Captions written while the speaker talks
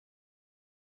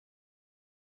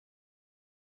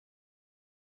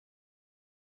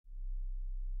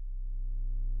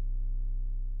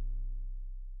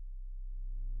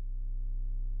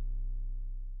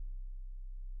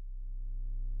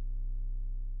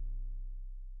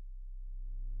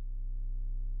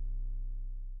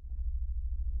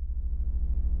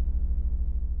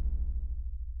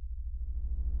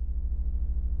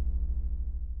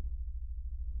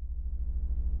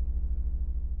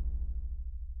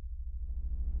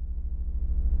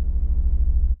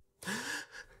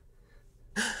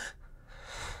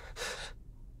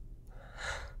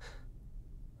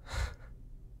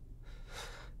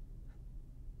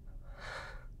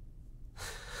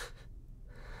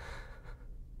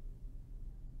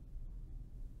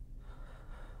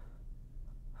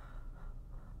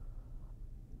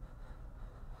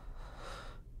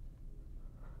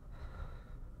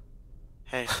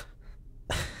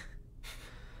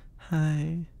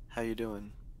Hi, How you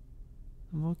doing?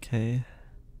 I'm okay.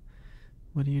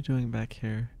 What are you doing back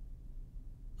here?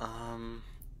 Um,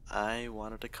 I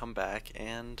wanted to come back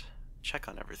and check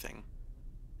on everything.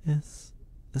 Is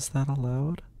is that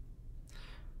allowed?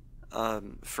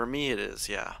 For me it is,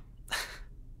 yeah.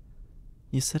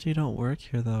 You said you don't work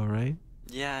here though, right?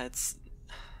 Yeah, it's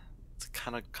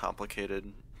kind of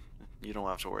complicated. You don't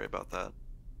have to worry about that.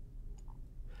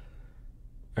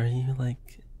 Are you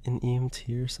like an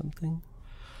EMT or something?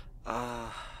 Uh,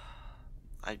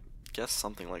 I guess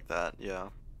something like that, yeah.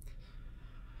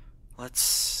 Let's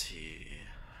see.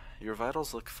 Your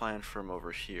vitals look fine from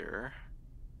over here.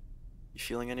 You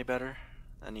feeling any better?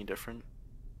 Any different?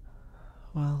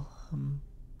 Well, I'm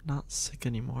not sick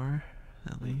anymore,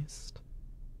 at Hmm. least.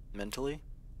 Mentally?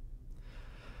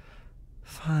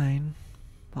 Fine,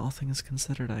 all things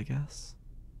considered, I guess.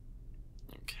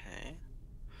 Okay.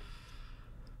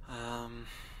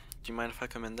 Do you mind if I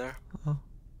come in there? Oh,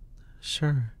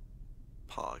 sure.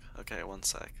 Pog. Okay, one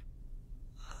sec.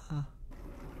 Uh,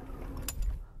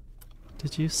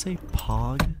 did you say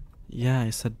Pog? Yeah, I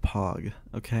said Pog,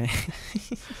 okay?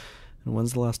 And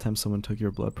when's the last time someone took your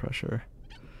blood pressure?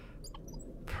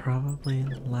 Probably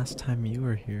the last time you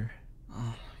were here. Oh my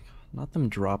god, not them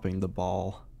dropping the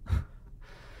ball.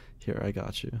 Here, I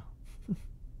got you.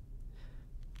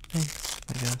 Thanks,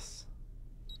 I guess.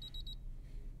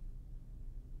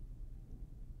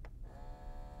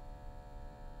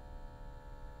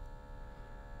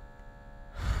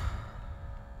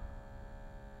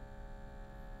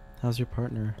 How's your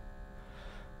partner?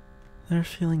 They're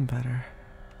feeling better.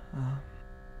 Um,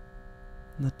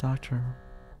 the doctor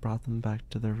brought them back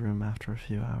to their room after a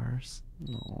few hours.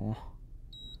 No.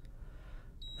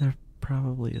 They're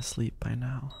probably asleep by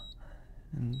now.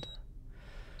 And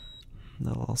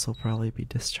they'll also probably be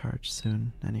discharged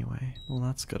soon anyway. Well,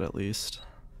 that's good at least.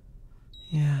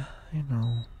 Yeah, I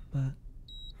know, but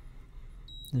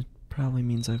it probably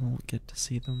means I won't get to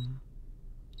see them.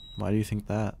 Why do you think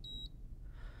that?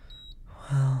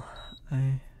 Well,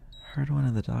 I heard one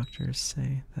of the doctors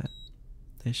say that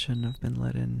they shouldn't have been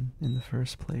let in the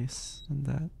first place, and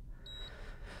that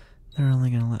they're only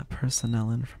going to let personnel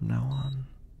in from now on.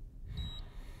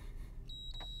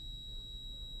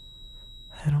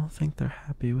 I don't think they're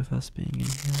happy with us being in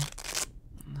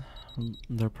here.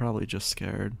 They're probably just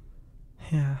scared.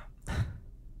 Yeah.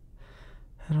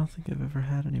 I don't think I've ever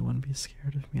had anyone be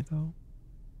scared of me, though.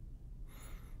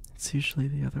 It's usually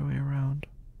the other way around.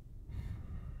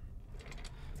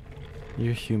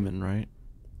 You're human, right?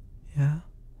 Yeah?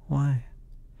 Why?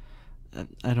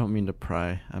 I don't mean to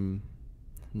pry. I'm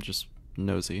just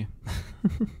nosy.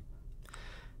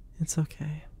 It's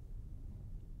okay.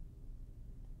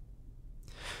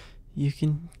 You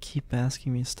can keep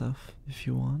asking me stuff if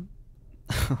you want.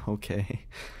 Okay.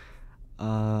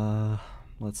 Uh,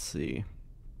 let's see.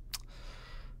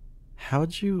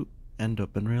 How'd you end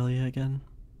up in Raelia again?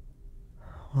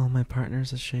 Well, my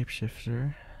partner's a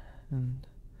shapeshifter, and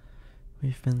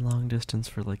we've been long distance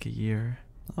for like a year.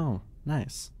 Oh,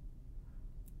 nice.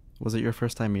 Was it your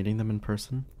first time meeting them in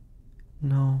person?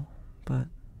 No, but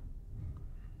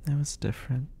it was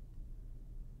different.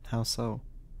 How so?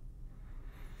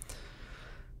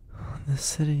 The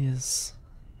city is.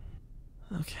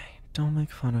 Okay, don't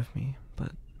make fun of me,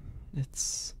 but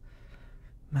it's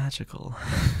magical.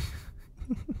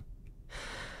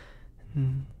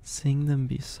 And seeing them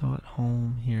be so at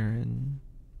home here and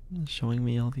showing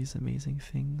me all these amazing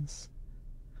things,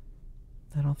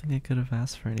 I don't think I could have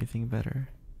asked for anything better.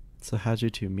 So, how'd you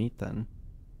two meet then?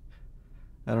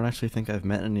 I don't actually think I've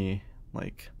met any,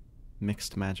 like,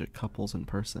 mixed magic couples in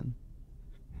person.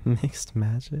 Mixed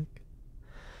magic?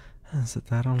 Is it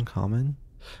that uncommon?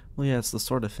 Well, yeah, it's the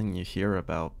sort of thing you hear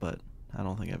about, but I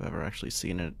don't think I've ever actually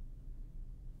seen it.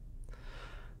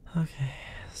 Okay,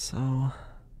 so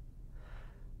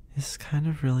it's kind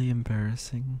of really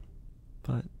embarrassing,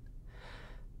 but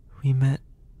we met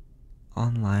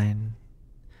online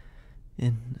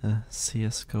in a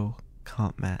CSGO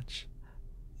comp match.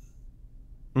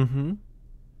 Mm hmm.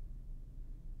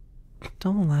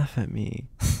 Don't laugh at me.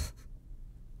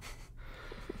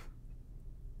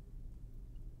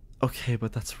 Okay,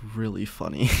 but that's really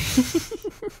funny.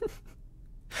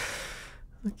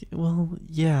 Okay, well,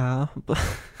 yeah, but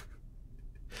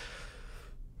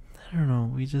I don't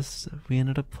know. We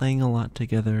ended up playing a lot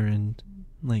together, and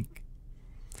like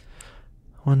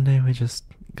one day we just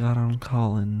got on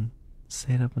call and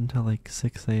stayed up until like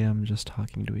 6 a.m. just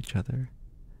talking to each other.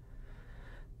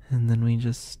 And then we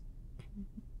just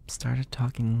started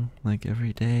talking like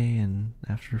every day, and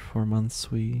after 4 months,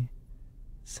 we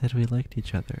said we liked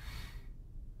each other.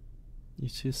 You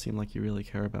two seem like you really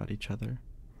care about each other.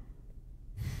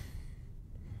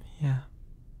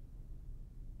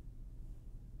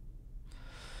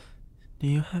 Do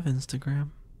you have Instagram?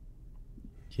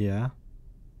 Yeah.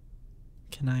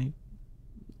 Can I?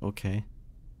 Okay.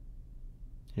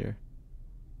 Here.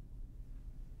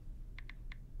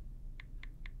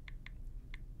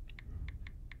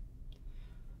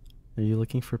 Are you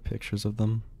looking for pictures of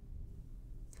them?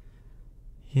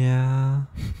 Yeah.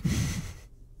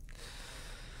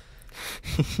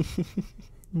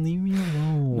 Leave me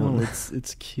alone. No,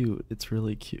 it's cute. It's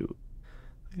really cute.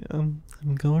 I'm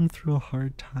going through a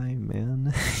hard time,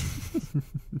 man.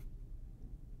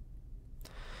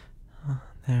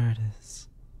 There it is.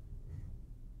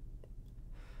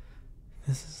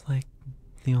 This is like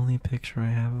the only picture I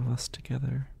have of us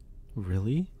together.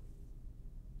 Really?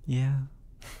 Yeah.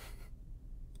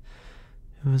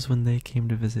 It was when they came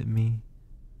to visit me.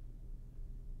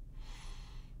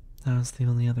 That was the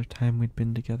only other time we'd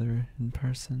been together in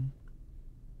person.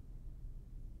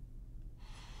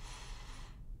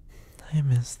 I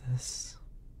miss this.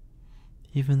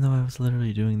 Even though I was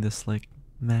literally doing this like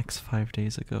max 5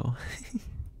 days ago.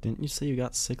 Didn't you say you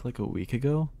got sick like a week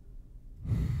ago?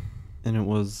 And it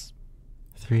was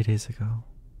 3 days ago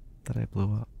that I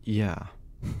blew up. Yeah.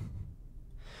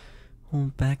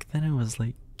 Well, back then it was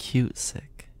like cute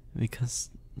sick because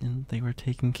they were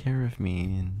taking care of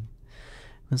me and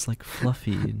it was like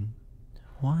fluffy and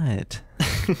what?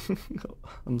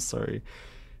 I'm sorry.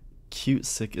 Cute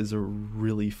sick is a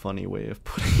really funny way of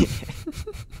putting it.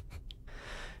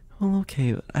 Well,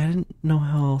 okay, but I didn't know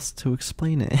how else to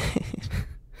explain it.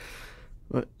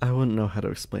 I wouldn't know how to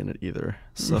explain it either,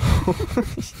 so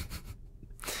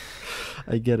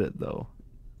I get it though.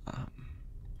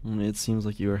 It seems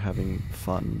like you were having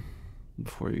fun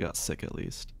before you got sick, at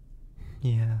least.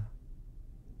 Yeah.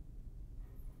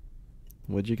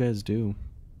 What'd you guys do?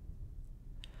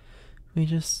 We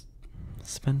just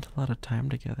spent a lot of time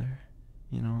together,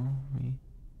 you know? We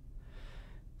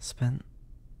spent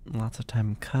lots of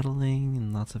time cuddling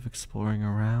and lots of exploring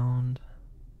around.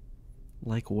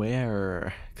 Like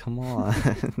where? Come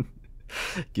on.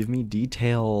 Give me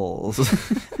details.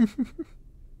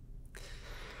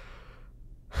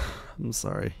 I'm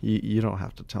sorry. You don't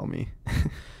have to tell me.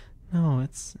 No,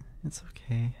 it's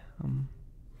okay.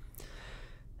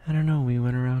 I don't know, we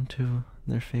went around to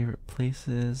their favorite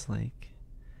places like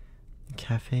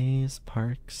cafes,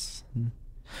 parks, and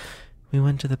we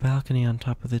went to the balcony on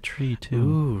top of the tree too.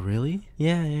 Ooh, really?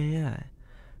 Yeah.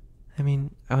 I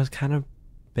mean, I was kind of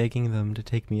begging them to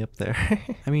take me up there.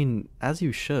 I mean, as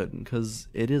you should, because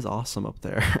it is awesome up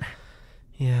there.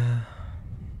 Yeah.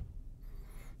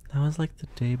 That was like the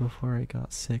day before I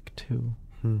got sick too.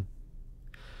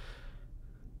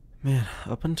 Man,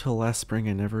 up until last spring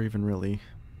I never even really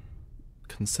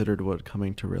considered what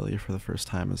coming to Raelia for the first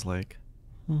time is like.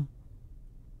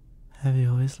 Have you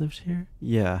always lived here?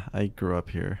 Yeah, I grew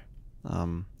up here.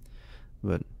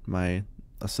 But my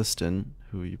assistant,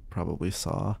 who you probably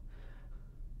saw,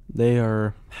 they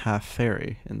are half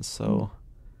fairy, and so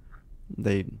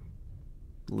they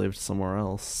lived somewhere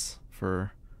else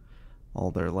for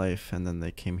all their life, and then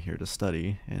they came here to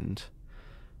study, and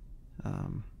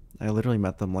I literally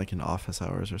met them like in office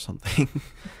hours or something.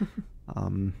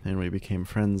 And we became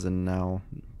friends, and now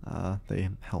they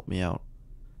help me out.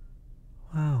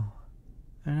 Wow.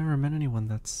 I've never met anyone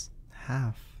that's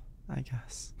half, I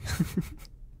guess.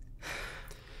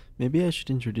 Maybe I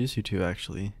should introduce you two,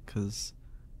 actually, because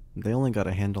they only got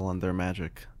a handle on their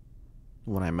magic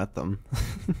when I met them.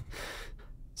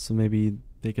 So maybe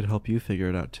they could help you figure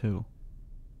it out, too.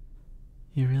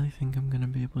 You really think I'm gonna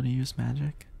be able to use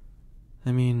magic?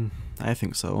 I mean, I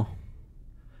think so.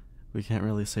 We can't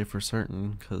really say for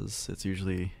certain, because it's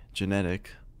usually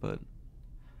genetic, but,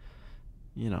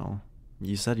 you know,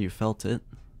 you said you felt it,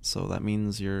 so that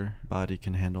means your body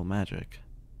can handle magic.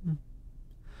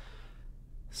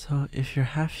 So if you're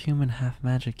half human, half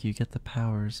magic, you get the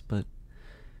powers, but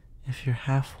if you're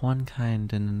half one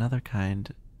kind and another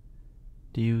kind,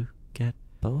 do you get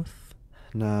both?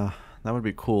 Nah, that would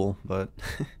be cool, but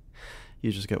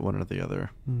you just get one or the other.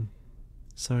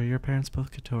 So are your parents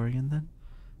both Katorian then?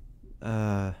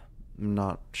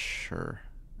 Not sure.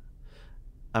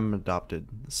 I'm adopted,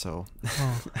 so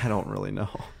Oh. I don't really know.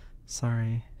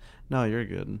 Sorry. No, you're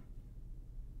good.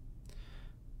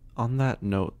 On that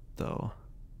note, though,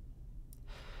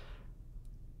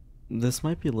 this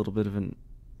might be a little bit of an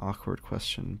awkward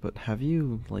question, but have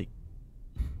you, like,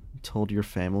 told your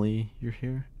family you're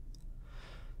here?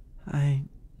 I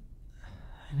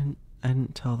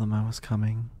didn't tell them I was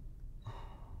coming.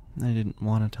 I didn't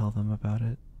want to tell them about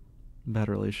it. Bad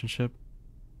relationship?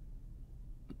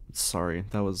 Sorry,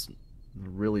 that was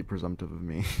really presumptive of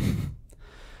me.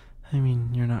 I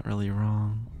mean, you're not really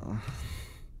wrong.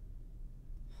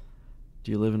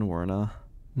 Do you live in Werna?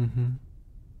 Mm-hmm.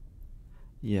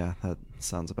 Yeah, that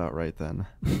sounds about right then.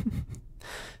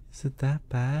 Is it that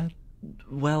bad?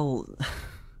 Well,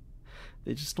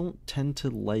 they just don't tend to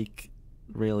like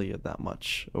Raelia that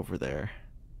much over there.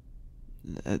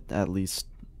 At least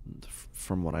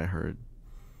from what I heard.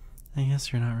 I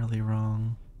guess you're not really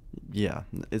wrong. Yeah,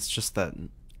 it's just that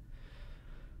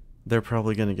they're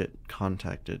probably gonna get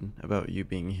contacted about you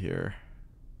being here,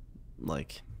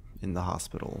 like, in the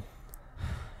hospital.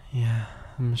 Yeah,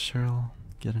 I'm sure I'll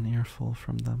get an earful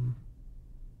from them.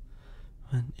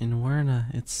 But in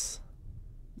Werna, it's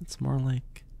more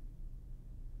like...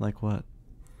 Like what?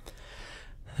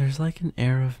 There's like an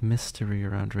air of mystery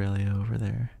around Raelia over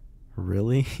there.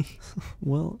 Really?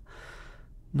 Well,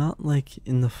 not like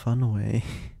in the fun way.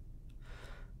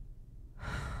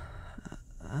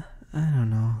 I don't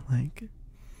know, like,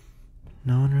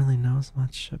 no one really knows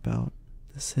much about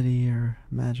the city or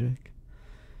magic.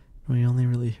 We only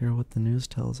really hear what the news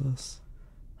tells us.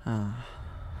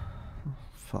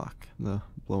 Fuck, the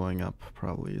blowing up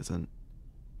probably isn't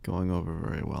going over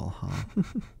very well, huh?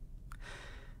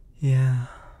 Yeah.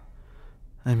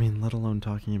 I mean, let alone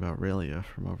talking about Raelia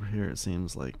from over here, it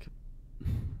seems like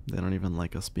they don't even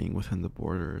like us being within the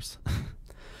borders.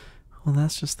 Well,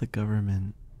 that's just the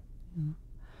government.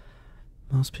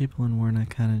 Most people in Werna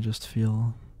kind of just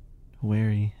feel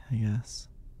wary, I guess.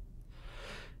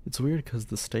 It's weird because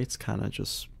the states kind of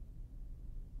just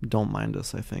don't mind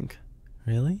us, I think.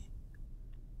 Really?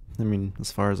 I mean,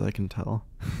 as far as I can tell.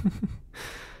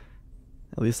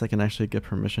 At least I can actually get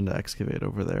permission to excavate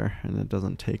over there, and it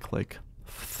doesn't take like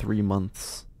 3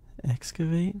 months.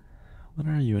 Excavate? What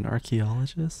are you, an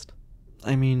archaeologist?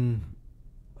 I mean...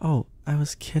 Oh, I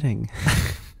was kidding.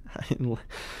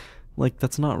 Like,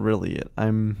 that's not really it.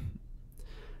 I'm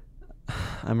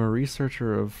a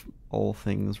researcher of all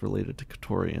things related to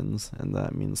Catorians, and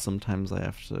that means sometimes I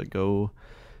have to go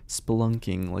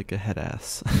spelunking like a head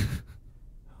ass.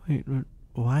 Wait,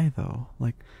 why though?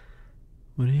 Like,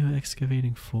 what are you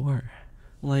excavating for?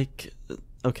 Like,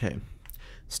 okay,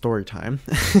 story time.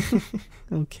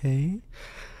 Okay.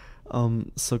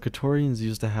 So Catorians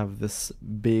used to have this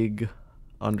big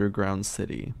underground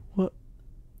city. What?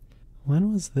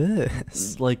 When was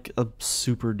this? Like a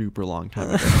super duper long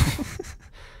time ago.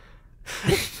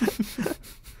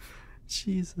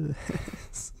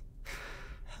 Jesus.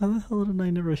 How the hell did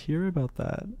I never hear about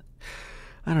that?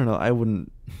 I don't know. I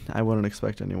wouldn't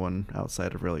expect anyone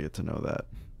outside of Raelia to know that.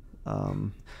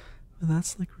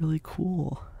 That's like really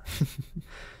cool.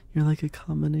 You're like a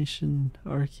combination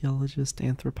archaeologist,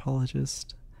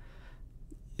 anthropologist.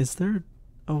 Is there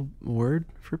a word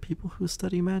for people who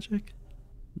study magic?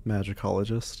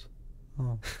 Magicologist.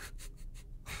 Oh.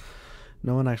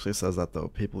 No one actually says that though.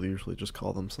 People usually just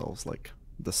call themselves like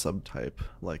the subtype,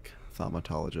 like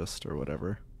thaumatologist or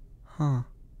whatever. Huh.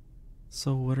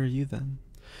 So what are you then?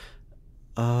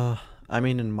 I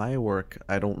mean, in my work,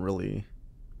 I don't really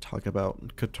talk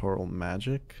about Catoral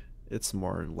magic. It's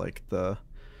more like the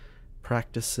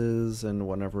practices and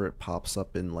whenever it pops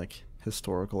up in like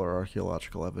historical or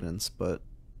archaeological evidence, but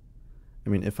I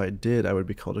mean, if I did, I would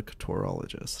be called a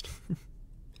Catorologist.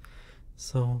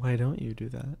 So why don't you do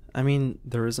that? I mean,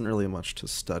 there isn't really much to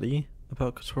study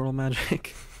about Catoral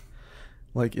magic.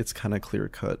 Like, it's kind of clear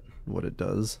cut what it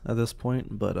does at this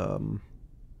point, but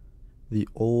the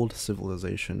old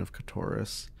civilization of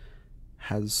Catoris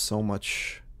has so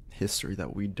much history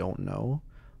that we don't know,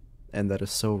 and that is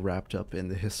so wrapped up in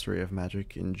the history of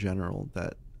magic in general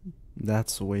that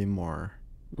that's way more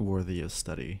worthy of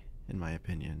study, in my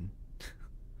opinion.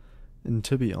 And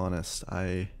to be honest,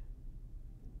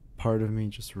 part of me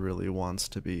just really wants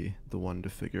to be the one to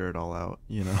figure it all out,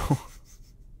 you know?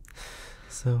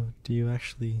 So do you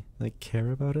actually like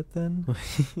care about it then?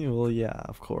 Well, yeah,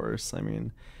 of course. I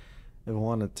mean, I've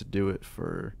wanted to do it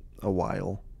for a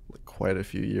while, like quite a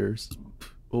few years.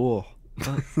 Oh,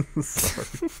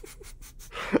 sorry.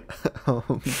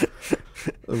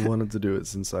 I wanted to do it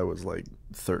since I was like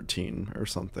 13 or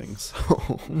something, so...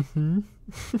 Mm-hmm.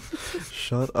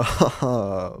 Shut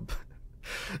up.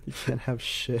 You can't have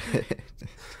shit.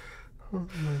 Oh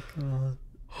my god.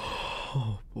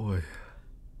 Oh boy.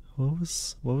 What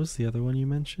was the other one you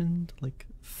mentioned? Like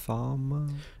Thama?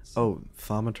 Oh,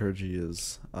 thaumaturgy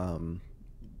is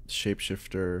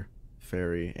shapeshifter,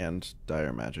 fairy, and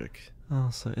dire magic. Oh,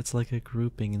 so it's like a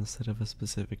grouping instead of a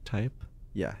specific type?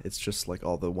 Yeah, it's just like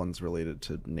all the ones related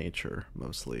to nature,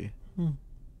 mostly.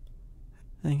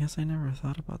 I guess I never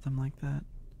thought about them like that.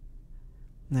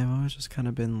 They've always just kind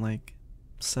of been like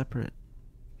separate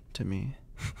to me.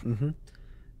 Mm-hmm.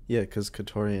 Yeah, because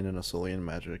Catorian and Asolian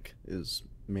magic is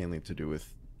mainly to do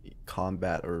with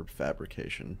combat or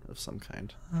fabrication of some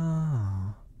kind.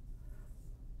 Oh.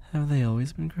 Have they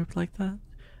always been grouped like that?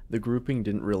 The grouping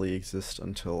didn't really exist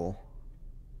until,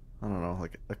 I don't know,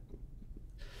 like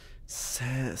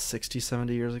 60,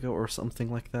 70 years ago or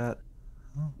something like that.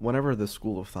 Oh. Whenever the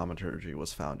School of Thaumaturgy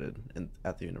was founded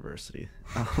at the university,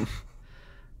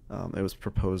 it was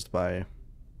proposed by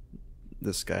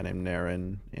this guy named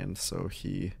Naren, and so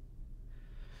he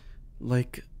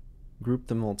like grouped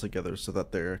them all together so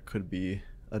that there could be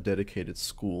a dedicated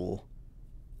school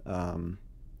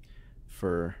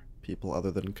for people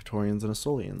other than Catorians and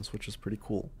Asolians, which is pretty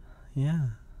cool. Yeah.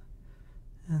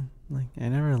 And, like, I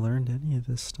never learned any of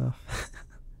this stuff.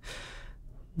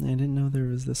 I didn't know there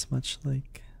was this much,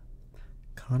 like,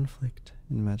 conflict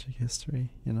in magic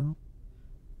history, you know?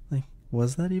 Like,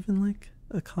 was that even, like,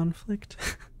 a conflict?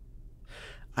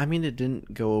 I mean, it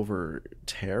didn't go over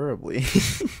terribly.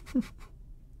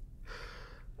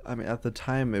 I mean, at the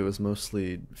time, it was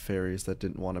mostly fairies that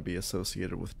didn't want to be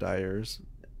associated with dyers.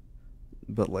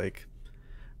 But, like,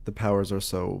 the powers are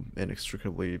so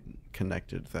inextricably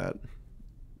connected that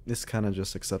it's kind of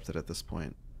just accepted at this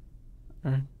point.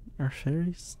 Are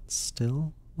fairies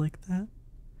still like that?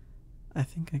 I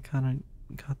think I kind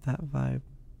of got that vibe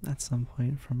at some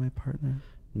point from my partner.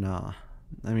 Nah.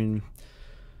 I mean,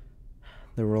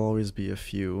 there will always be a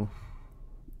few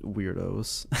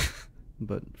weirdos,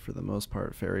 but for the most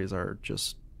part, fairies are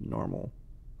just normal.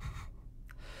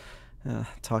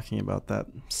 Talking about that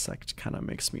sect kind of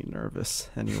makes me nervous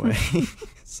anyway.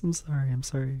 I'm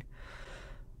sorry.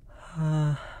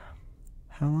 How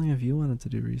long have you wanted to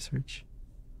do research?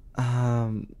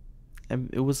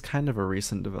 It was kind of a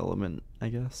recent development, I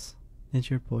guess. Did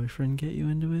your boyfriend get you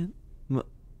into it?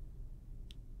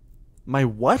 My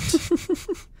what?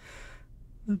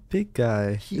 The big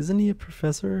guy. Isn't he a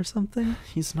professor or something?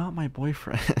 He's not my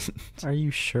boyfriend. Are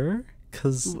you sure?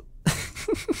 'Cause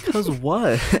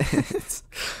what?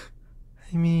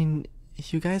 I mean,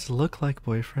 you guys look like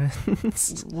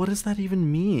boyfriends. What does that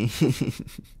even mean?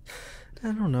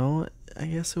 I don't know. I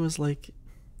guess it was like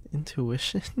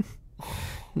intuition.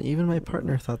 And even my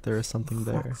partner thought there was something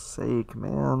there. For fuck's sake,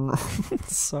 man.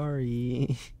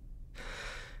 Sorry.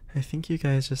 I think you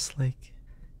guys just like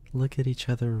look at each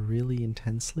other really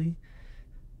intensely.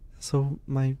 So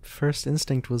my first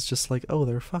instinct was just like, oh,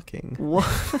 they're fucking. What?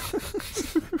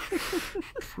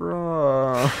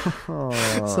 Bro.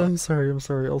 So I'm sorry.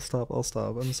 I'll stop.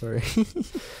 I'm sorry.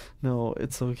 No,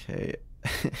 it's okay.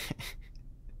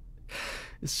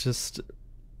 It's just,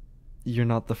 you're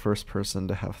not the first person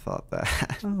to have thought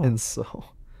that. Oh. And so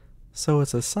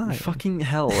it's a sign. Fucking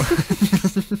hell.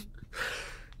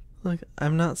 Look,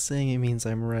 I'm not saying it means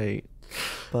I'm right,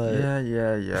 but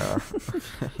Yeah.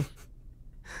 Okay.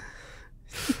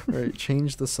 Alright,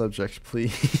 change the subject,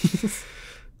 please.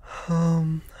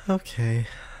 Okay.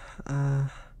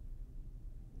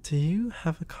 Do you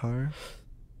have a car?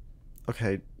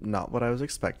 Okay, not what I was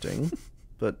expecting,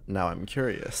 but now I'm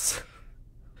curious.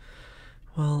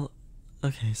 Well,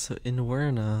 okay, so in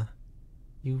Werna,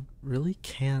 you really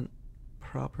can't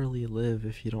properly live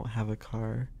if you don't have a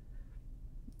car.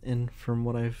 And from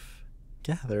what I've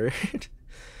gathered,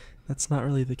 that's not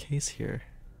really the case here.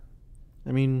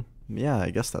 I mean, yeah,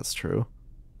 I guess that's true.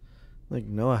 Like,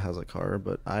 Noah has a car,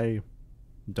 but I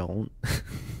don't.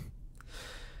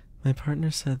 My partner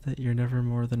said that you're never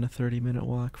more than a 30-minute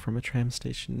walk from a tram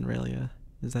station in Raelia.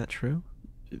 Is that true?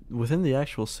 Within the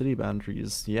actual city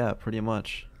boundaries, yeah, pretty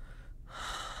much.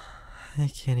 I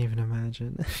can't even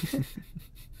imagine.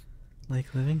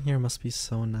 Like, living here must be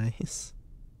so nice.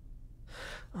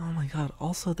 Oh my god,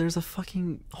 also there's a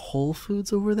fucking Whole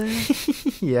Foods over there?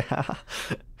 Yeah.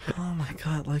 Oh my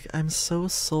god, like, I'm so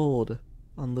sold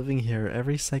on living here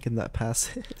every second that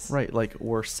passes. Right, like,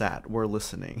 we're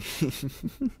listening.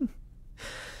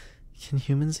 Can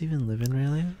humans even live in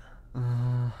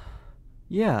Raelia?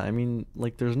 Yeah, I mean,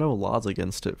 like, there's no laws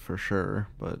against it for sure,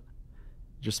 but it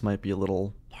just might be a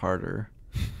little harder.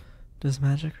 Does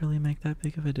magic really make that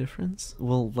big of a difference?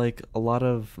 Well, like, a lot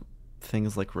of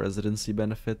things like residency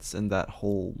benefits and that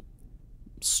whole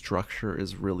structure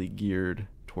is really geared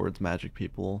towards magic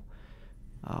people,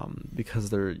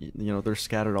 because they're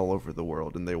scattered all over the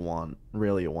world, and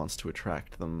Raelia wants to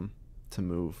attract them to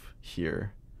move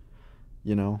here,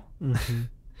 you know? Mm-hmm.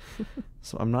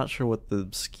 So I'm not sure what the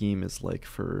scheme is like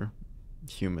for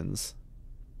humans.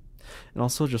 And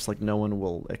also, just like, no one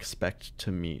will expect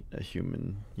to meet a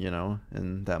human, you know?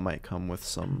 And that might come with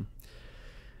some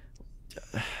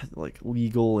like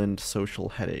legal and social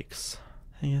headaches.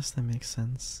 I guess that makes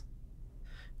sense.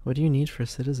 What do you need for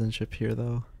citizenship here,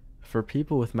 though? For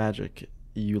people with magic,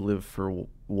 you live for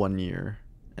 1 year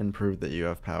and prove that you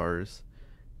have powers.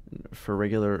 For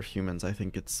regular humans, I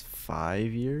think it's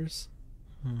 5 years.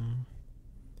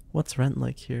 What's rent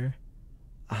like here?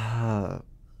 Uh,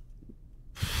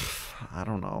 I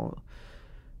don't know.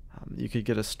 You could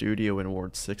get a studio in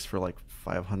Ward 6 for like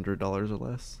 $500 or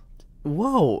less.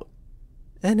 Whoa!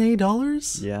 NA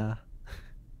dollars? Yeah.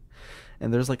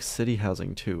 And there's like city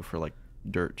housing too for like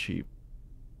dirt cheap.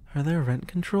 Are there rent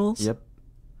controls? Yep.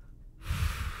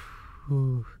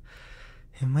 Ooh,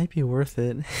 it might be worth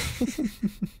it.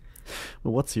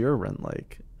 Well, what's your rent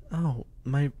like? Oh,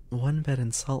 my one bed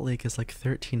in Salt Lake is like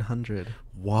 1,300.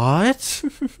 What?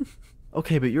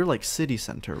 Okay, but you're like city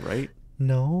center, right?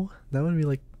 No, that would be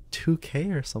like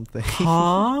 2K or something.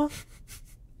 Huh?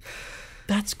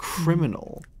 That's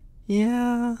criminal.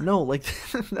 Yeah. No, like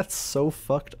that's so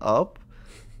fucked up.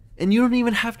 And you don't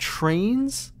even have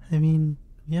trains? I mean,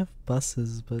 we have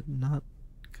buses, but not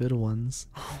good ones.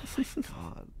 Oh my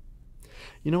god.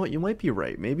 You know what? You might be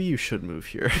right. Maybe you should move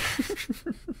here.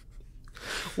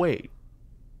 Wait.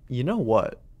 You know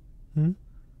what?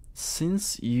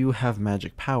 Since you have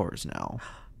magic powers now.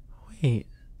 Wait,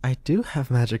 I do have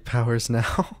magic powers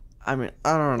now. I mean,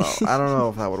 I don't know. I don't know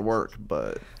if that would work,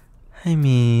 but I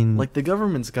mean, like the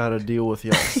government's got to deal with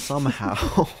y'all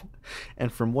somehow.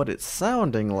 And from what it's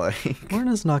sounding like,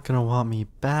 Lorna's not gonna want me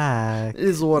back.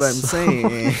 is what I'm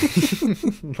saying.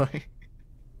 Like,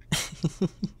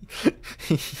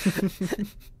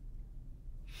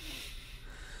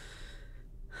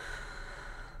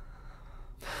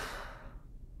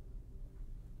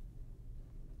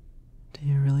 Do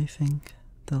you really think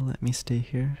they'll let me stay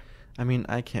here? I mean,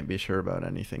 I can't be sure about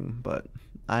anything, but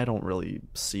I don't really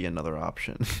see another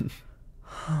option.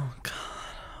 Oh god,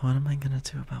 what am I gonna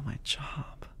do about my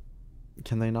job?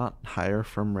 Can they not hire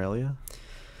from Raelia?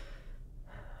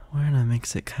 Werner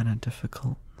makes it kind of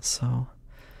difficult, so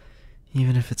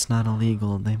even if it's not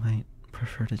illegal, they might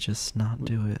prefer to just not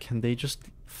do it. Can they just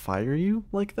fire you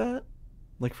like that?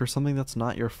 Like for something that's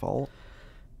not your fault?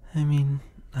 I mean,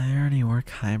 I already work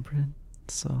hybrid,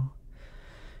 so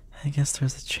I guess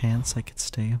there's a chance I could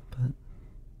stay, but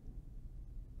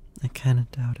I kind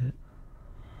of doubt it.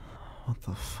 What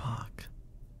the fuck?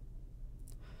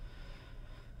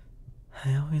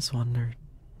 I always wondered,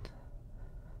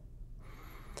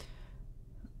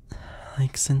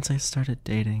 like, since I started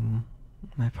dating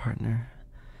my partner,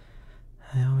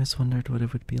 I always wondered what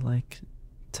it would be like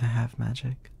to have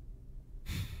magic.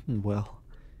 Well,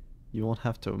 you won't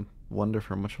have to wonder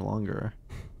for much longer.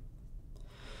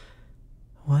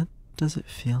 What does it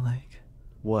feel like?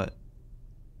 What?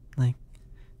 Like,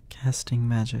 casting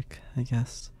magic, I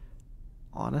guess.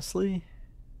 Honestly,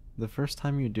 the first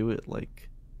time you do it, like,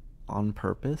 on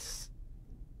purpose,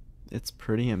 it's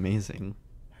pretty amazing.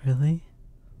 Really?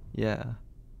 Yeah.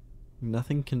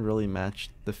 Nothing can really match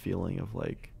the feeling of,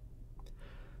 like,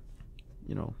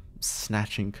 you know,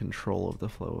 snatching control of the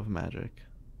flow of magic.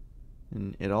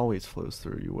 And it always flows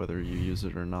through you, whether you use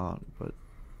it or not, but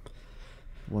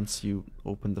once you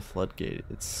open the floodgate,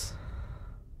 it's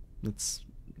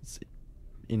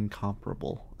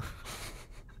incomparable.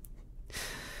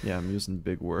 Yeah, I'm using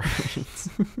big words.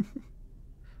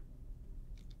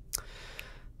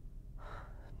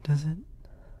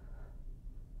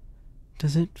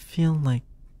 Does it feel like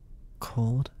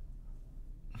cold?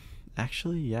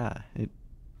 Actually, yeah, it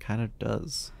kind of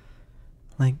does.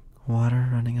 Like water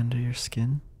running under your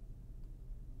skin?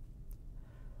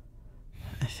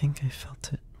 I think I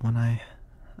felt it when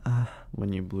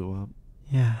When you blew up.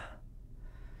 yeah.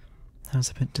 I was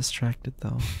a bit distracted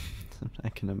though. I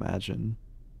can imagine.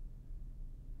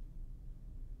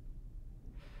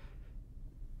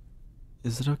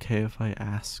 Is it okay if I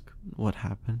ask what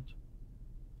happened?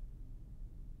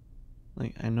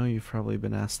 Like, I know you've probably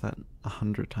been asked that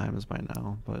 100 times by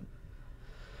now, but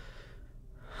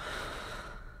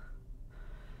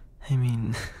I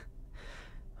mean,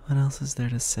 what else is there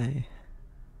to say?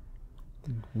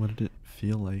 what did it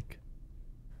feel like?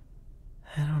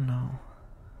 I don't know.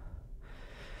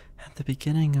 At the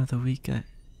beginning of the week, it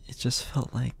just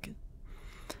felt like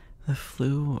the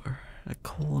flu or a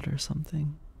cold or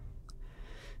something.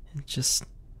 It just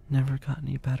never got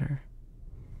any better.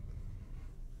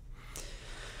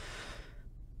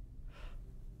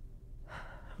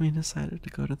 We decided to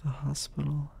go to the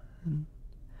hospital, and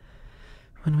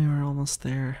when we were almost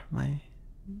there, my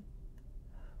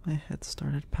head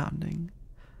started pounding,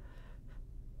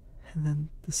 and then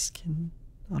the skin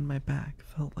on my back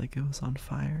felt like it was on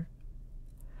fire,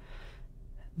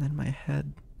 and then my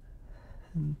head,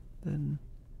 and then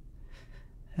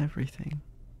everything.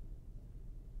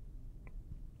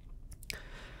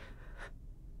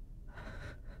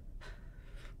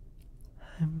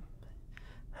 I'm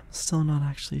still not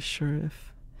actually sure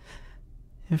if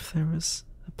if there was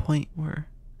a point where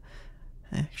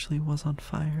I actually was on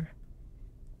fire.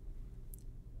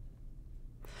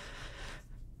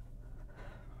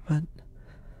 But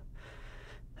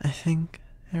I think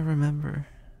I remember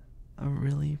a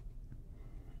really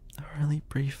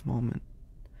brief moment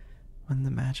when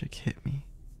the magic hit me.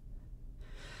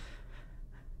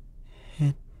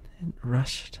 It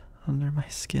rushed under my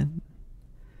skin,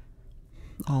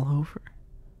 all over.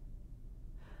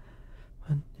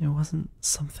 But it wasn't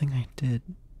something I did.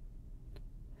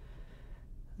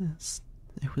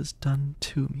 It was done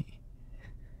to me.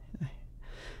 I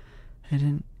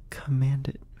didn't command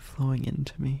it flowing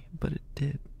into me, but it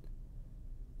did.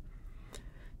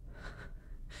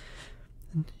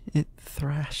 And it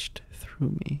thrashed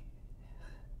through me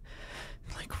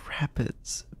like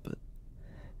rapids, but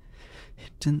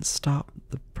it didn't stop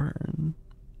the burn.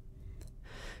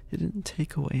 It didn't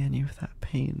take away any of that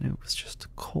pain. It was just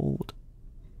cold.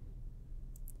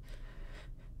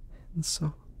 And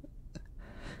so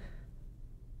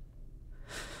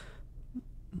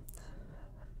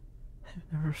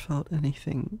I've never felt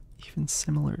anything even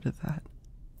similar to that.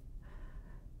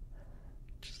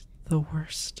 Just the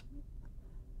worst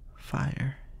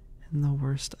fire and the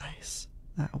worst ice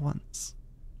at once.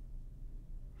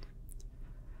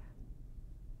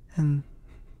 And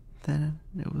then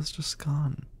it was just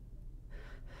gone.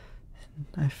 And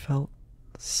I felt,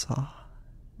 saw,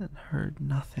 and heard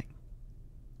nothing.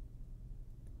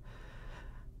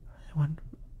 I went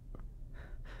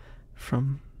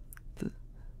from the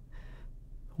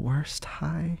worst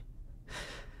high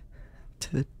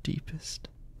to the deepest,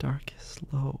 darkest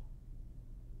low.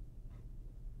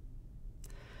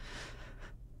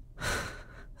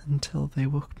 Until they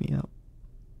woke me up.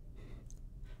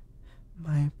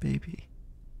 My baby.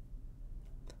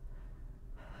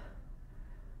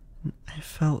 I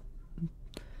felt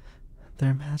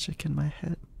their magic in my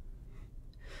head,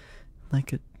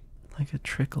 like a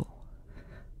trickle.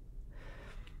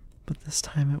 But this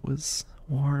time it was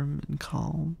warm and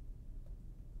calm.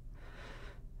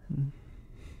 And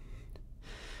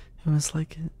it was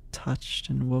like it touched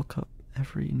and woke up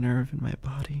every nerve in my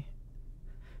body,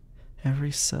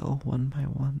 every cell one by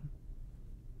one.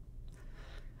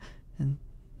 And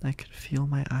I could feel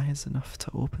my eyes enough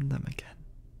to open them again.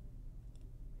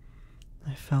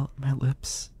 I felt my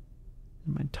lips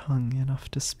and my tongue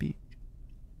enough to speak.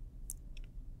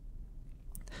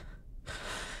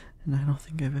 And I don't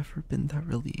think I've ever been that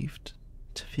relieved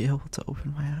to be able to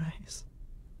open my eyes.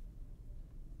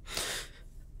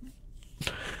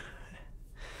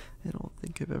 I don't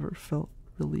think I've ever felt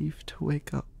relieved to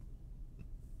wake up.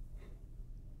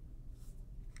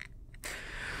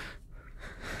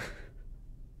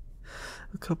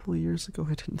 A couple of years ago,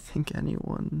 I didn't think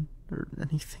anyone or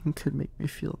anything could make me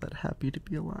feel that happy to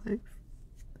be alive.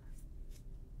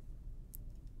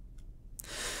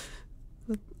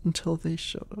 But until they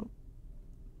showed up.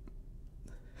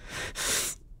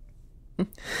 And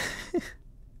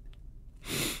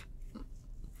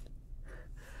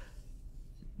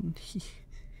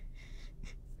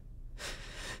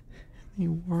he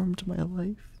warmed my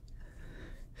life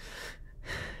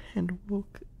and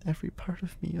woke every part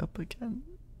of me up again.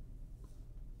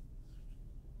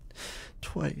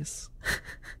 Twice.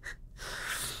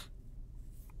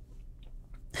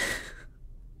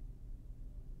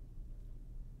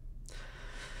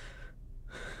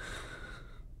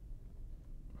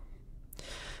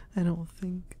 I don't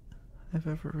think I've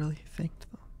ever really thanked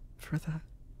them for that.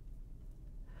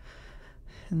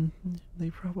 And they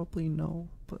probably know,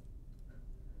 but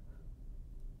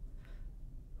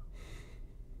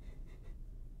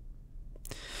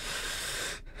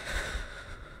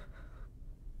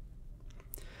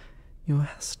you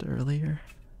asked earlier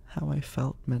how I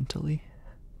felt mentally.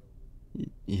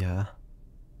 Yeah.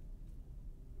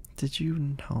 Did you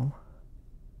know?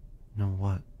 Know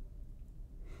what?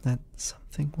 That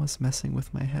something was messing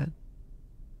with my head.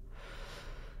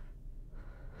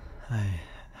 I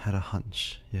had a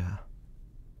hunch, yeah.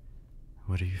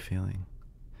 What are you feeling?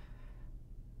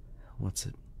 What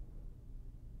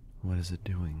is it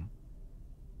doing?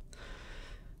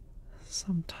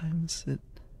 Sometimes it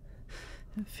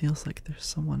feels like there's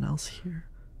someone else here.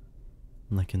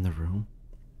 Like in the room?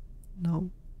 No.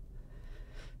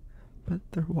 But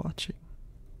they're watching.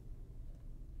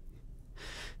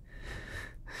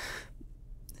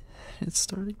 It's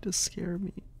starting to scare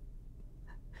me.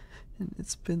 And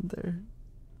it's been there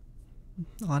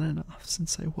on and off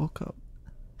since I woke up.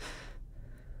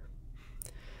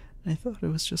 I thought it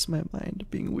was just my mind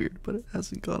being weird, but it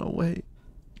hasn't gone away.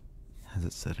 Has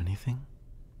it said anything?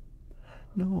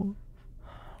 No.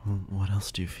 What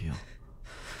else do you feel?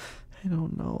 I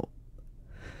don't know.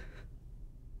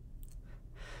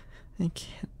 I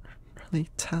can't really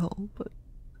tell, but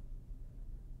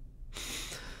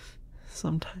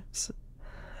sometimes,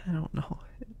 I don't know,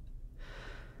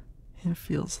 it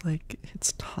feels like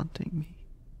it's taunting me.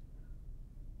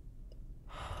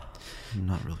 I'm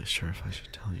not really sure if I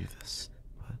should tell you this,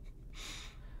 but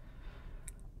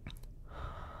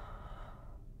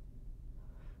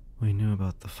we knew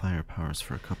about the fire powers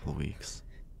for a couple weeks.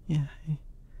 Yeah,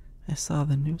 I saw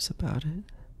the news about it.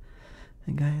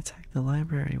 The guy attacked the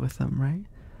library with them, right?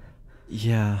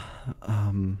 Yeah,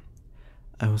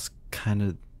 I was kind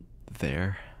of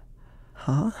there.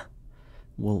 Huh?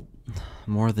 Well,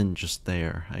 more than just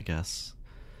there, I guess.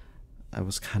 I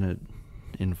was kind of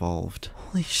involved.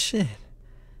 Holy shit.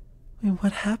 Wait,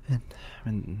 what happened? I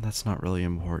mean, that's not really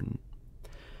important.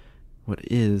 What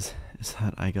is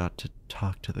that I got to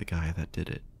talk to the guy that did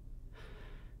it.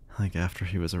 Like, after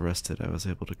he was arrested, I was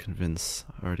able to convince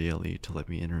Raelia to let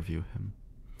me interview him.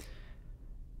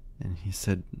 And he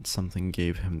said something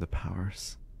gave him the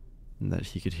powers, and that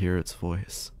he could hear its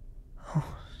voice. Oh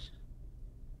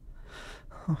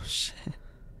shit.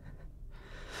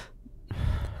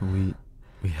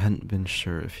 We hadn't been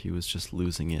sure if he was just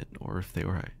losing it or if they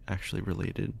were actually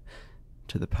related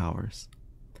to the powers.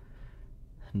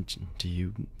 And do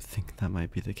you think that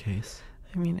might be the case?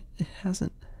 I mean, it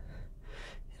hasn't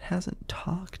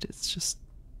talked. It's just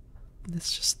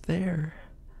there.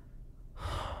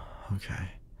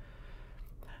 Okay.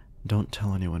 Don't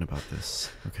tell anyone about this,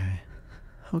 okay?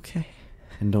 Okay.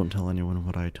 And don't tell anyone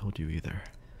what I told you either.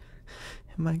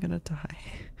 Am I gonna die?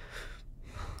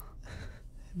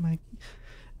 Am I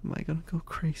gonna go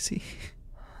crazy?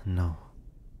 No,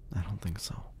 I don't think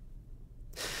so.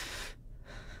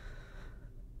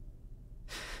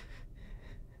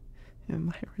 Am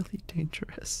I really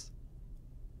dangerous?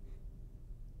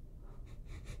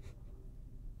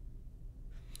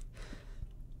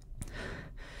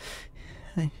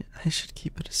 I should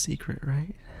keep it a secret,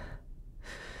 right?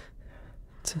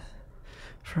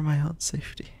 For my own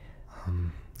safety.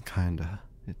 Kinda.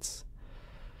 It's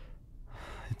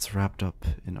wrapped up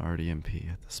in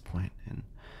RDMP at this point, and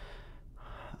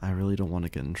I really don't want to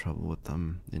get in trouble with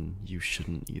them, and you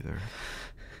shouldn't either.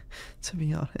 To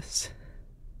be honest,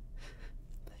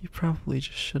 you probably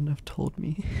just shouldn't have told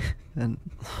me, and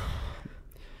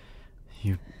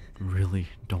you really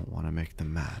don't want to make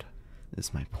them mad,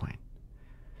 is my point.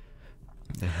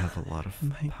 They have a lot of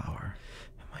power.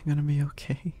 Am I gonna be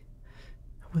okay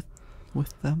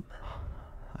with them?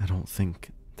 I don't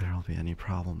think there'll be any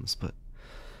problems, but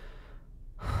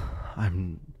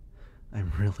I'm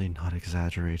really not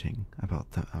exaggerating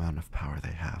about the amount of power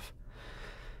they have.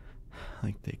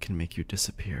 Like, they can make you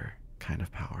disappear kind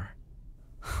of power.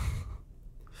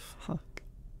 Fuck.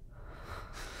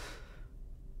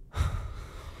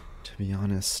 To be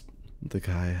honest, the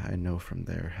guy I know from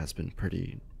there has been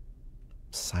pretty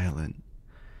silent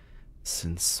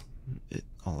since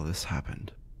all of this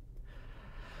happened.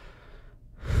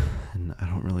 And I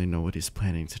don't really know what he's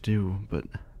planning to do, but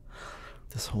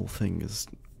this whole thing is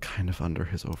kind of under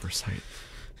his oversight.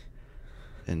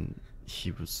 And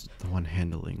he was the one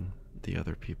handling the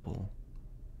other people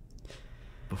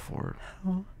before.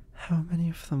 How many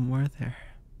of them were there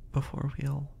before we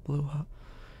all blew up?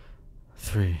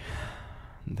 3.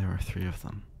 There were 3 of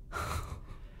them.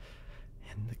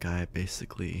 And the guy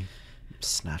basically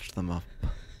snatched them up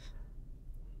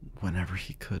whenever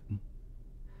he could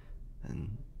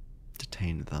and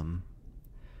detained them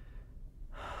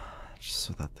just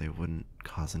so that they wouldn't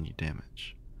cause any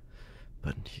damage.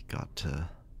 But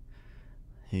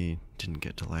he didn't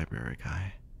get to library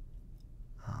guy.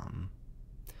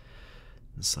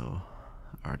 So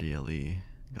RDLE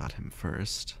got him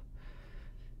first,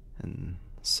 and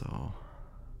so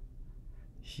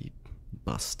he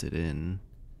busted in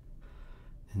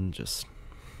and just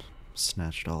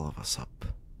snatched all of us up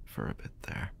for a bit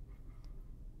there.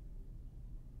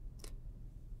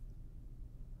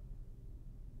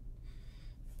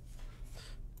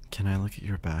 Can I look at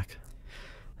your back?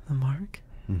 The mark?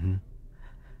 Mm-hmm.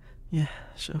 Yeah,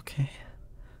 okay.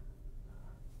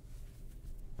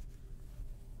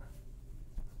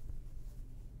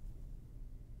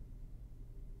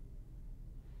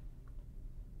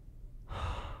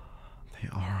 They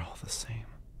are all the same.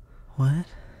 What?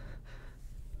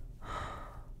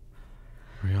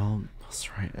 Riel was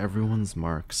right. Everyone's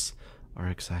marks are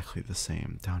exactly the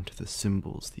same, down to the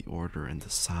symbols, the order, and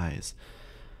the size.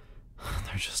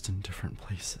 They're just in different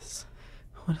places.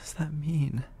 What does that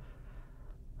mean?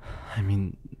 I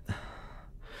mean,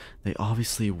 they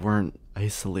obviously weren't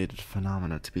isolated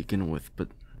phenomena to begin with, but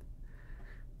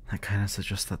that kind of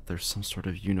suggests that there's some sort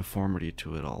of uniformity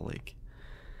to it all. Like,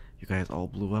 You guys all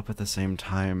blew up at the same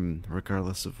time,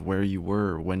 regardless of where you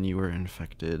were when you were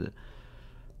infected.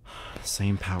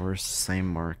 Same powers, same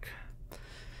mark.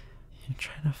 You're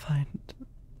trying to find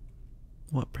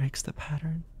what breaks the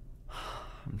pattern?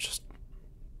 I'm just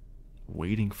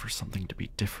waiting for something to be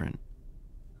different.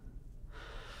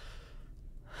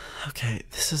 Okay,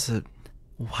 this is a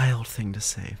wild thing to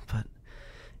say, but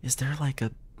is there like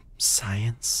a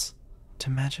science to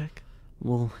magic?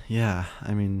 Well, yeah,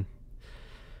 I mean,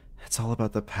 it's all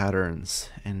about the patterns,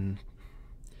 and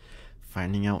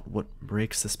finding out what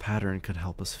breaks this pattern could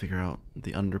help us figure out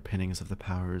the underpinnings of the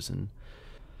powers, and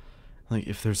like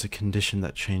if there's a condition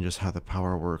that changes how the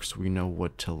power works, we know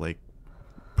what to like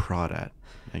prod at,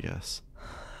 I guess.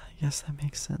 I guess that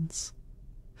makes sense.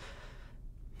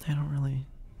 I don't really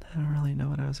know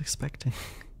what I was expecting.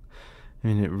 I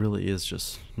mean, it really is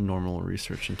just normal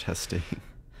research and testing.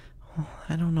 Well,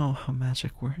 I don't know how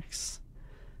magic works.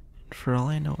 For all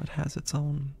I know, it has its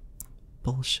own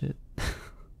bullshit.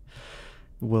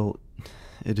 Well,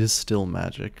 it is still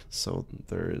magic, so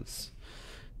there's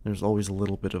always a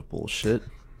little bit of bullshit.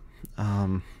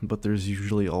 But there's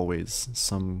usually always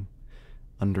some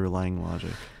underlying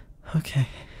logic. Okay,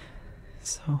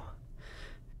 so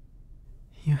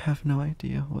you have no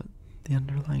idea what the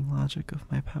underlying logic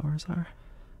of my powers are?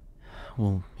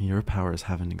 Well, your powers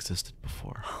haven't existed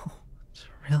before. Oh,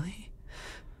 really?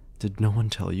 Did no one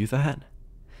tell you that?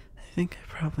 I think I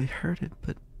probably heard it,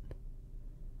 but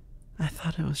I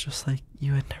thought it was just like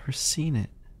you had never seen it.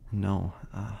 No,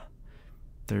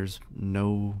 there's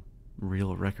no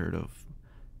real record of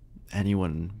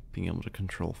anyone being able to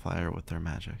control fire with their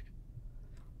magic.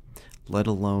 Let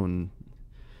alone,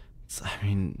 I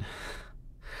mean,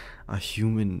 a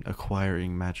human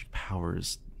acquiring magic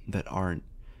powers that aren't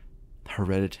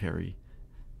hereditary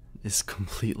is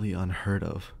completely unheard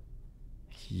of.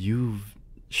 You've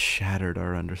shattered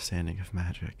our understanding of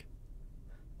magic.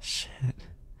 Shit.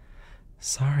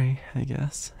 Sorry, I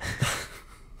guess.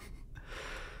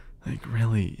 Like,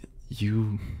 really,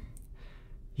 you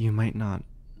might not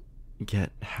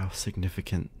get how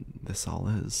significant this all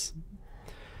is.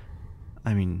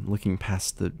 I mean, looking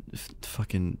past the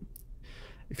fucking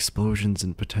explosions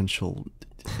and potential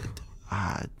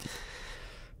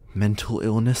mental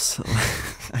illness,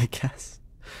 I guess.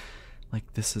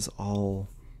 Like, this is all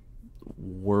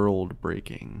world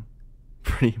breaking,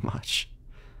 pretty much.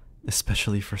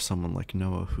 Especially for someone like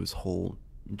Noah, whose whole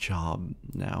job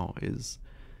now is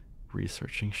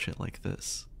researching shit like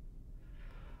this.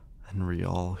 And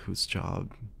Rial, whose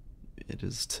job it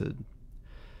is to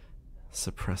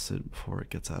suppress it before it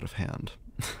gets out of hand.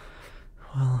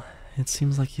 Well, it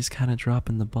seems like he's kind of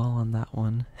dropping the ball on that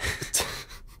one.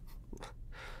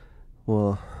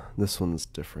 Well, this one's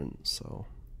different, so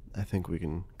I think we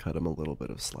can cut him a little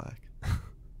bit of slack.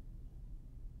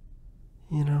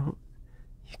 You know,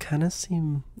 you kind of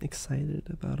seem excited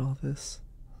about all this.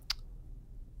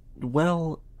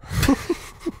 Well,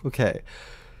 okay,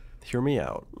 hear me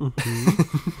out.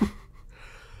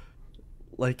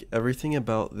 Like, everything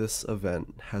about this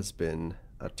event has been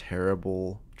a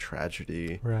terrible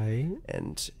tragedy, Right?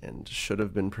 and should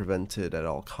have been prevented at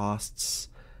all costs.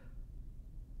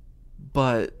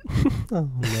 But Oh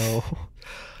no.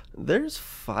 there's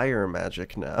fire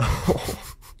magic now.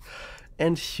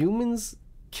 And humans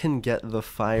can get the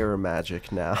fire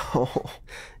magic now.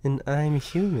 And I'm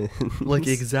human. Like,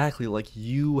 exactly, like,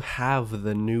 you have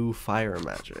the new fire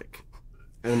magic.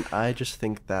 And I just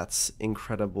think that's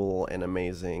incredible and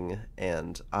amazing,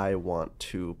 and I want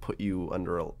to put you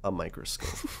under a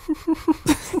microscope.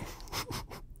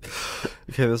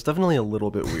 Okay, that's definitely a little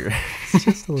bit weird.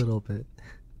 Just a little bit.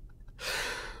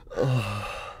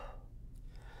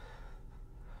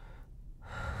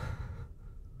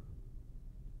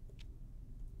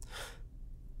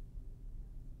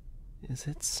 Is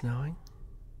it snowing?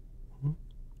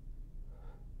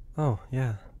 Oh,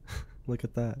 yeah. Look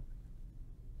at that.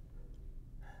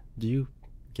 Do you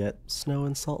get snow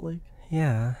in Salt Lake?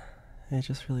 Yeah, I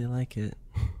just really like it.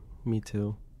 Me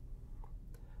too.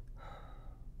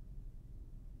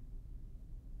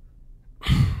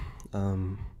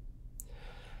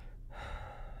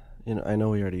 You know, I know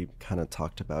we already kind of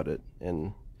talked about it,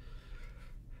 and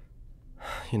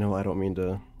you know, I don't mean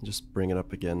to just bring it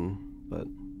up again, but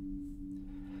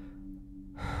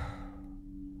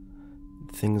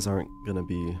things aren't gonna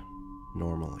be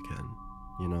normal again,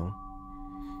 you know?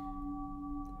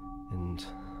 And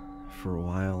for a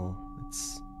while,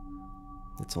 it's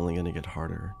only gonna get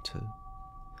harder to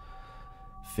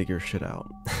figure shit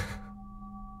out.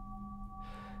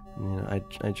 You know,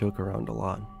 I joke around a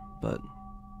lot, but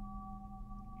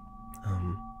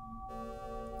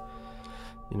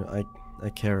You know, I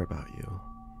care about you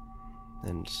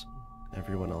and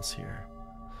everyone else here.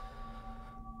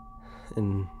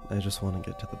 And I just want to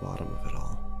get to the bottom of it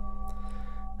all.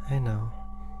 I know.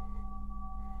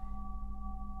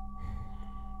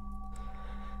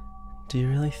 Do you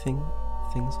really think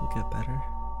things will get better?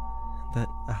 That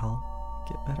I'll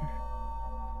get better?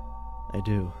 I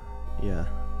do, yeah.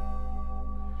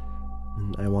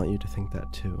 And I want you to think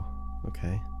that too,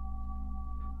 okay?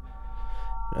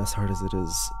 As hard as it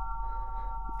is,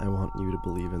 I want you to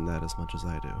believe in that as much as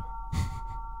I do.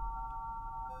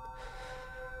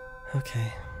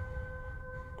 Okay.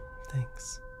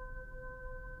 Thanks.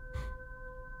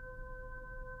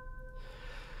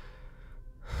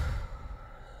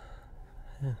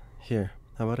 Yeah. Here,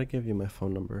 how about I give you my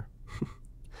phone number?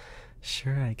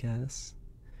 Sure, I guess.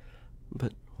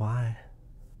 But why?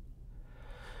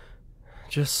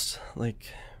 Just,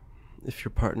 like, if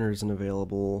your partner isn't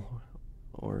available,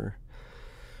 or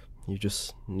you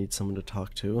just need someone to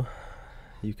talk to,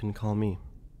 you can call me.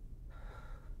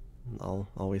 I'll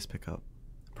always pick up.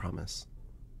 I promise.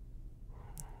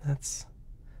 That's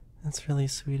really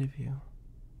sweet of you.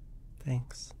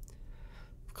 Thanks.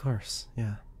 Of course,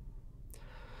 yeah.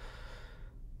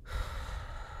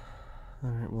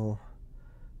 Alright, well,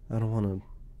 I don't want to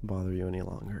bother you any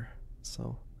longer,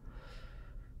 so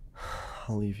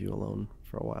I'll leave you alone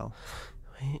for a while.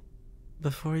 Wait,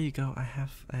 before you go, I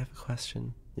have a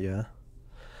question. Yeah?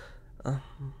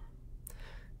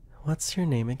 What's your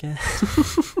name again?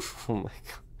 Oh my god.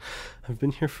 I've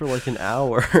been here for like an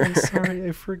hour. I'm sorry,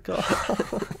 I forgot.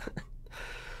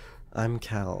 I'm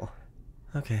Cal.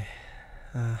 Okay,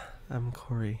 I'm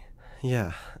Corey.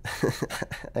 Yeah,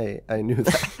 I knew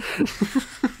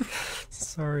that.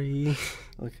 Sorry.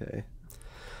 Okay.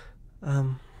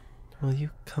 Will you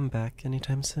come back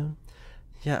anytime soon?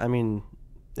 Yeah, I mean,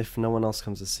 if no one else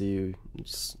comes to see you,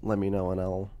 just let me know and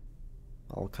I'll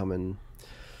come and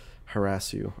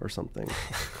harass you or something.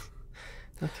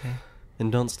 Okay.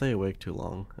 And don't stay awake too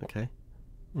long, okay?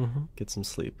 Mm-hmm. Get some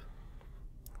sleep.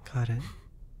 Got it.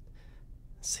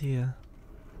 See ya.